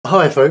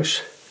Hi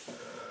folks,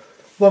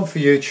 one for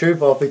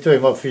YouTube. I'll be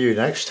doing one for you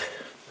next.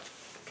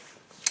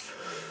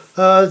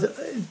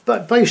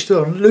 But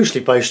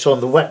loosely based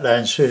on the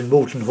wetlands in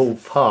Walton Hall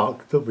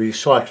Park that we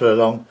cycle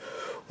along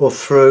or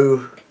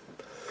through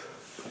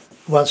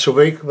once a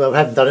week. Well, I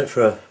haven't done it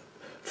for a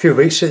few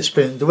weeks.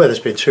 The weather's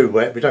been too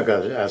wet. We don't go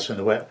out in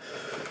the wet.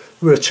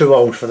 We're too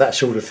old for that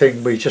sort of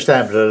thing. We just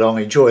amble along,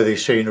 enjoy the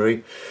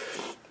scenery,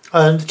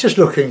 and just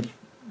looking.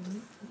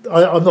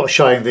 I'm not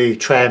showing the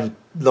tram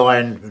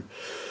line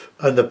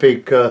and the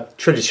big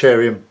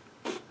Trinitarian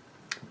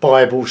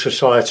Bible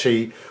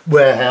Society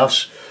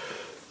warehouse.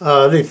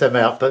 Leave them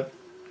out, but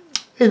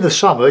in the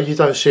summer you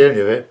don't see any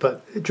of it,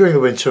 but during the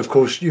winter of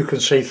course you can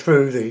see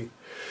through the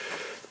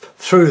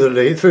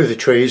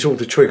trees, all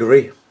the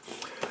twiggery,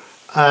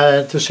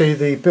 and to see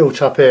the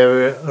built up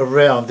area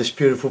around this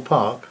beautiful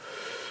park.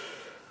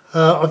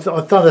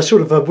 I've done a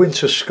sort of a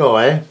winter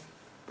sky,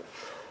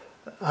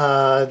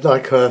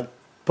 like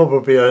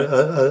probably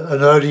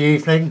an early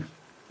evening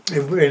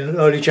in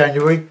early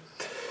January.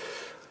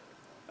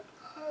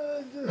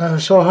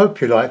 So I hope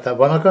you like that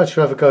one. I'm going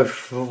to have a go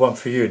for one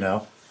for you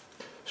now.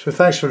 So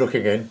thanks for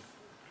looking in.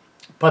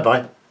 Bye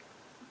bye.